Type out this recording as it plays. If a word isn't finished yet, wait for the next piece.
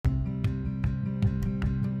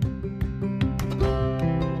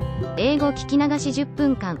英語聞き流し10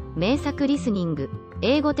分間、名作リスニング。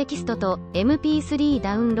英語テキストと MP3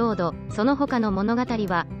 ダウンロード、その他の物語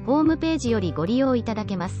は、ホームページよりご利用いただ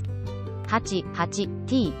けます。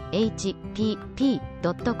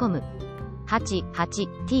88thpp.com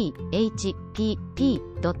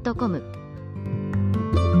 88thpp.com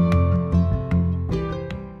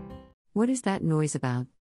What is that noise about?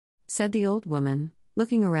 Said the old woman,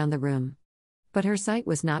 looking around the room. But her sight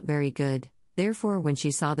was not very good, therefore when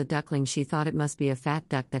she saw the duckling she thought it must be a fat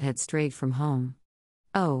duck that had strayed from home.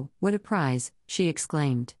 "Oh, what a prize," she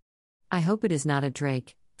exclaimed. "I hope it is not a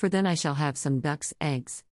drake, for then I shall have some duck's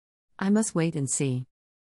eggs. I must wait and see."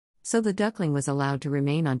 So the duckling was allowed to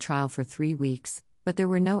remain on trial for 3 weeks, but there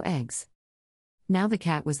were no eggs. Now the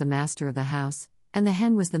cat was the master of the house, and the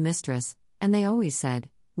hen was the mistress, and they always said,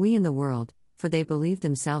 "We in the world," for they believed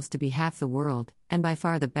themselves to be half the world, and by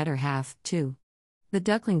far the better half, too. The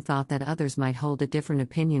duckling thought that others might hold a different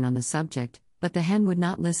opinion on the subject, but the hen would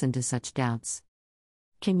not listen to such doubts.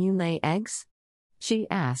 "Can you lay eggs?" she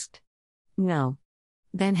asked. "No."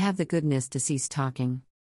 "Then have the goodness to cease talking.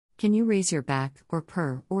 Can you raise your back, or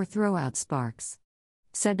purr, or throw out sparks?"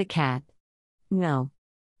 said the cat. "No."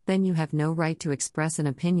 "Then you have no right to express an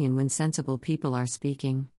opinion when sensible people are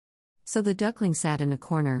speaking." So the duckling sat in a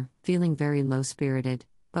corner, feeling very low-spirited,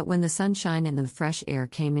 but when the sunshine and the fresh air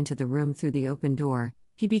came into the room through the open door,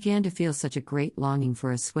 he began to feel such a great longing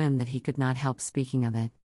for a swim that he could not help speaking of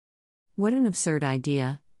it. "What an absurd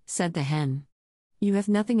idea," said the hen. "You have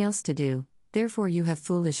nothing else to do, therefore you have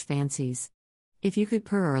foolish fancies. If you could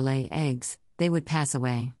purr or lay eggs, they would pass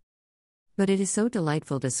away." "But it is so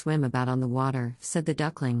delightful to swim about on the water," said the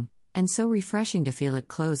duckling, "and so refreshing to feel it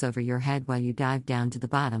close over your head while you dive down to the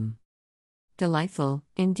bottom." "Delightful,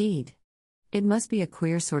 indeed. It must be a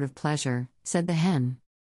queer sort of pleasure," said the hen.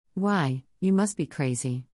 "Why, you must be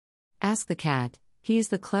crazy. Ask the cat, he is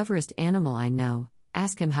the cleverest animal I know.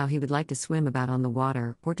 Ask him how he would like to swim about on the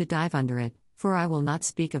water or to dive under it, for I will not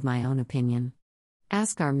speak of my own opinion.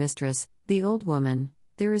 Ask our mistress, the old woman,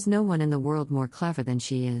 there is no one in the world more clever than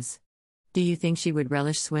she is. Do you think she would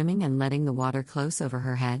relish swimming and letting the water close over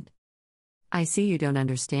her head?" "I see you don't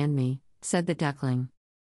understand me," said the duckling.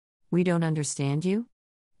 "We don't understand you?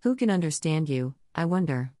 Who can understand you, I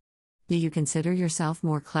wonder? Do you consider yourself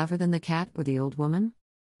more clever than the cat or the old woman?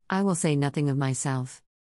 I will say nothing of myself.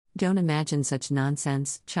 Don't imagine such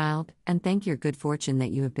nonsense, child, and thank your good fortune that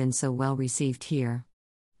you have been so well received here.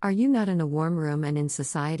 Are you not in a warm room and in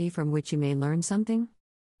society from which you may learn something?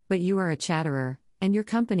 But you are a chatterer, and your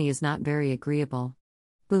company is not very agreeable.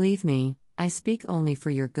 Believe me, I speak only for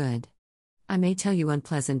your good. I may tell you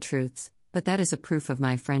unpleasant truths, but that is a proof of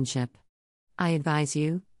my friendship. I advise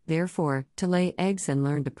you, therefore, to lay eggs and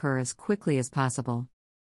learn to purr as quickly as possible."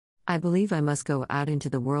 "I believe I must go out into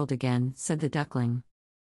the world again," said the duckling.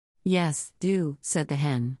 "Yes, do," said the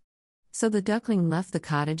hen. So the duckling left the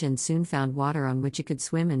cottage and soon found water on which he could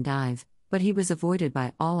swim and dive, but he was avoided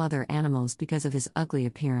by all other animals because of his ugly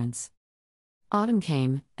appearance. Autumn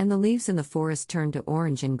came, and the leaves in the forest turned to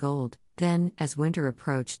orange and gold. Then, as winter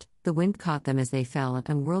approached, the wind caught them as they fell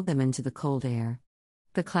and whirled them into the cold air.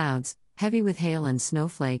 The clouds, heavy with hail and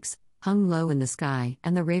snowflakes, hung low in the sky,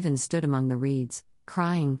 and the ravens stood among the reeds,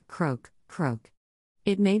 crying, "Croak, croak."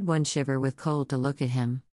 It made one shiver with cold to look at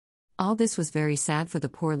him. All this was very sad for the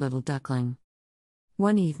poor little duckling.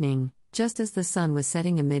 One evening, just as the sun was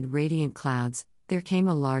setting amid radiant clouds, there came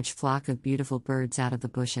a large flock of beautiful birds out of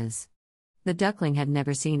the bushes. The duckling had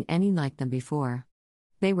never seen any like them before.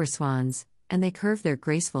 They were swans, and they curved their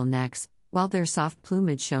graceful necks, while their soft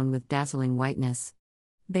plumage shone with dazzling whiteness.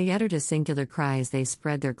 They uttered a singular cry as they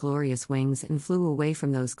spread their glorious wings and flew away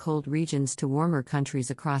from those cold regions to warmer countries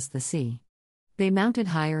across the sea. They mounted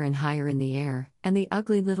higher and higher in the air, and the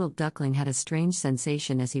ugly little duckling had a strange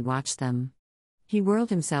sensation as he watched them. He whirled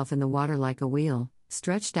himself in the water like a wheel,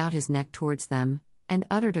 stretched out his neck towards them, and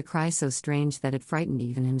uttered a cry so strange that it frightened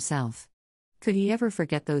even himself. Could he ever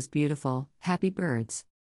forget those beautiful, happy birds?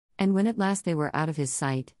 And when at last they were out of his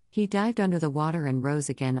sight, he dived under the water and rose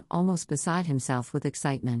again almost beside himself with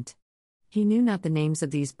excitement. He knew not the names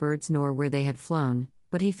of these birds nor where they had flown,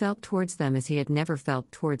 but he felt towards them as he had never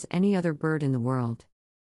felt towards any other bird in the world.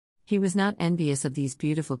 He was not envious of these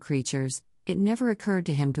beautiful creatures, it never occurred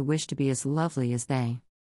to him to wish to be as lovely as they.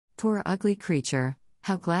 Poor ugly creature,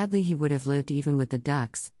 how gladly he would have lived even with the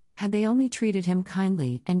ducks, had they only treated him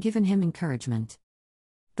kindly and given him encouragement.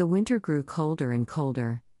 The winter grew colder and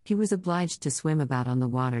colder. He was obliged to swim about on the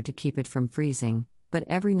water to keep it from freezing, but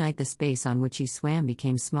every night the space on which he swam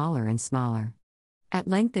became smaller and smaller. At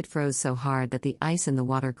length it froze so hard that the ice in the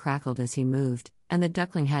water crackled as he moved, and the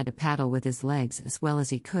duckling had to paddle with his legs as well as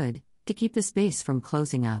he could, to keep the space from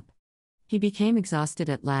closing up. He became exhausted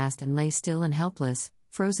at last and lay still and helpless,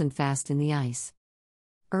 frozen fast in the ice.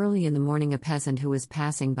 Early in the morning, a peasant who was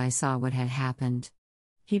passing by saw what had happened.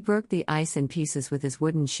 He broke the ice in pieces with his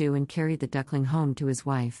wooden shoe and carried the duckling home to his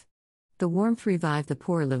wife. The warmth revived the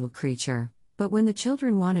poor little creature, but when the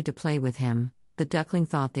children wanted to play with him, the duckling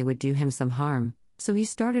thought they would do him some harm, so he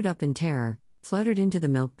started up in terror, fluttered into the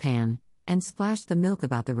milk pan, and splashed the milk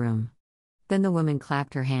about the room. Then the woman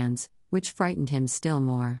clapped her hands, which frightened him still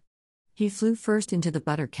more. He flew first into the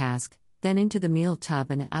butter cask, then into the meal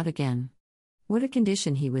tub and out again. What a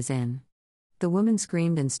condition he was in! The woman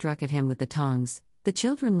screamed and struck at him with the tongs. The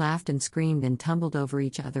children laughed and screamed and tumbled over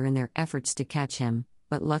each other in their efforts to catch him,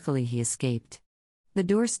 but luckily he escaped. The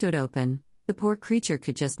door stood open. The poor creature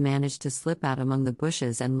could just manage to slip out among the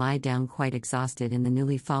bushes and lie down quite exhausted in the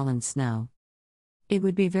newly fallen snow. It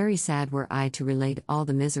would be very sad were I to relate all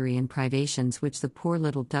the misery and privations which the poor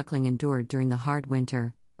little duckling endured during the hard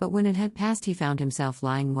winter, but when it had passed he found himself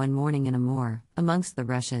lying one morning in a moor, amongst the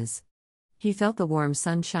rushes. He felt the warm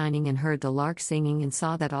sun shining and heard the lark singing and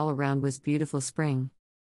saw that all around was beautiful spring.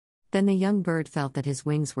 Then the young bird felt that his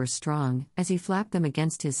wings were strong, as he flapped them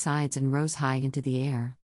against his sides and rose high into the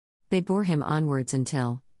air. They bore him onwards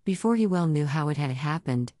until, before he well knew how it had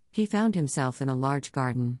happened, he found himself in a large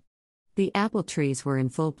garden. The apple trees were in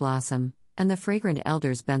full blossom, and the fragrant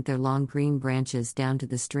elders bent their long green branches down to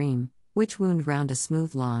the stream, which wound round a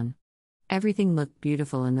smooth lawn. Everything looked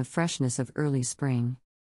beautiful in the freshness of early spring.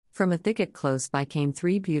 From a thicket close by came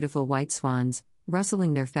 3 beautiful white swans,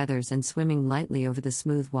 rustling their feathers and swimming lightly over the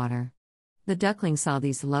smooth water. The duckling saw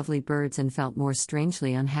these lovely birds and felt more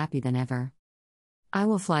strangely unhappy than ever. "I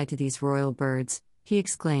will fly to these royal birds," he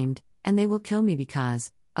exclaimed, "and they will kill me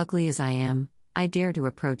because, ugly as I am, I dare to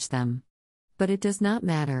approach them. But it does not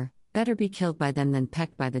matter, better be killed by them than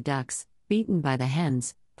pecked by the ducks, beaten by the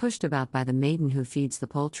hens, pushed about by the maiden who feeds the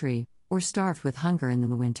poultry, or starved with hunger in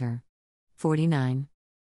the winter." 49.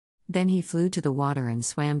 Then he flew to the water and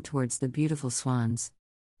swam towards the beautiful swans.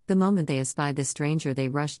 The moment they espied the stranger, they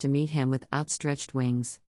rushed to meet him with outstretched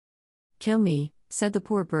wings. "Kill me," said the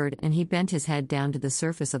poor bird, and he bent his head down to the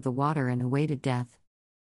surface of the water and awaited death.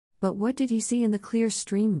 But what did he see in the clear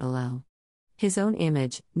stream below? His own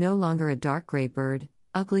image, no longer a dark gray bird,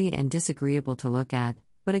 ugly and disagreeable to look at,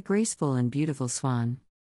 but a graceful and beautiful swan.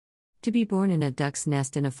 To be born in a duck's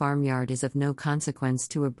nest in a farmyard is of no consequence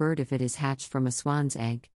to a bird if it is hatched from a swan's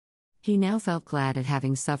egg. He now felt glad at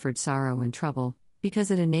having suffered sorrow and trouble, because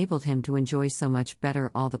it enabled him to enjoy so much better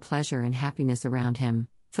all the pleasure and happiness around him,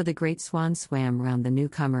 for the great swans swam round the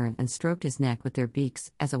newcomer and stroked his neck with their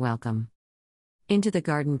beaks, as a welcome. Into the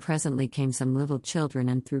garden presently came some little children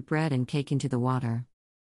and threw bread and cake into the water.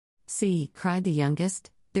 "See," cried the youngest,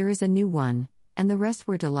 "there is a new one," and the rest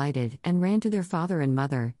were delighted and ran to their father and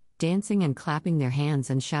mother, dancing and clapping their hands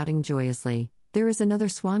and shouting joyously, "There is another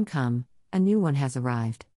swan come, a new one has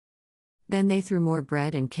arrived." Then they threw more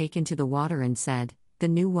bread and cake into the water and said, "The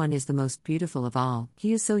new one is the most beautiful of all,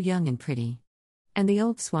 he is so young and pretty." And the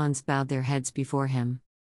old swans bowed their heads before him.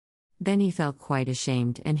 Then he felt quite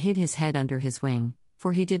ashamed and hid his head under his wing,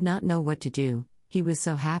 for he did not know what to do. He was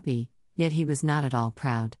so happy, yet he was not at all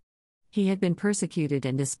proud. He had been persecuted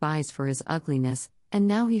and despised for his ugliness, and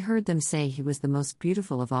now he heard them say he was the most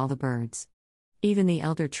beautiful of all the birds. Even the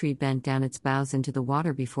elder tree bent down its boughs into the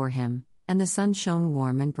water before him, and the sun shone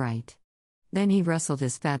warm and bright. Then he rustled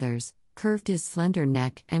his feathers, curved his slender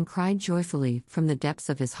neck, and cried joyfully from the depths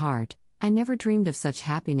of his heart, "I never dreamed of such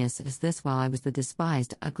happiness as this while I was the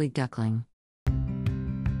despised ugly duckling."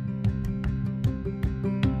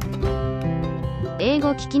 英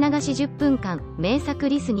語聞き流し10分間、名作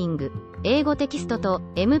リスニング。英語テキストと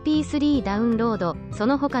MP3 ダウンロード、そ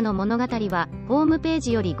の他の物語は、ホームペー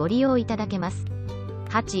ジよりご利用いただけます。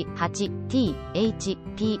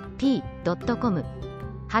88thpp.com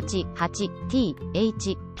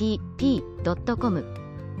 88thpp.com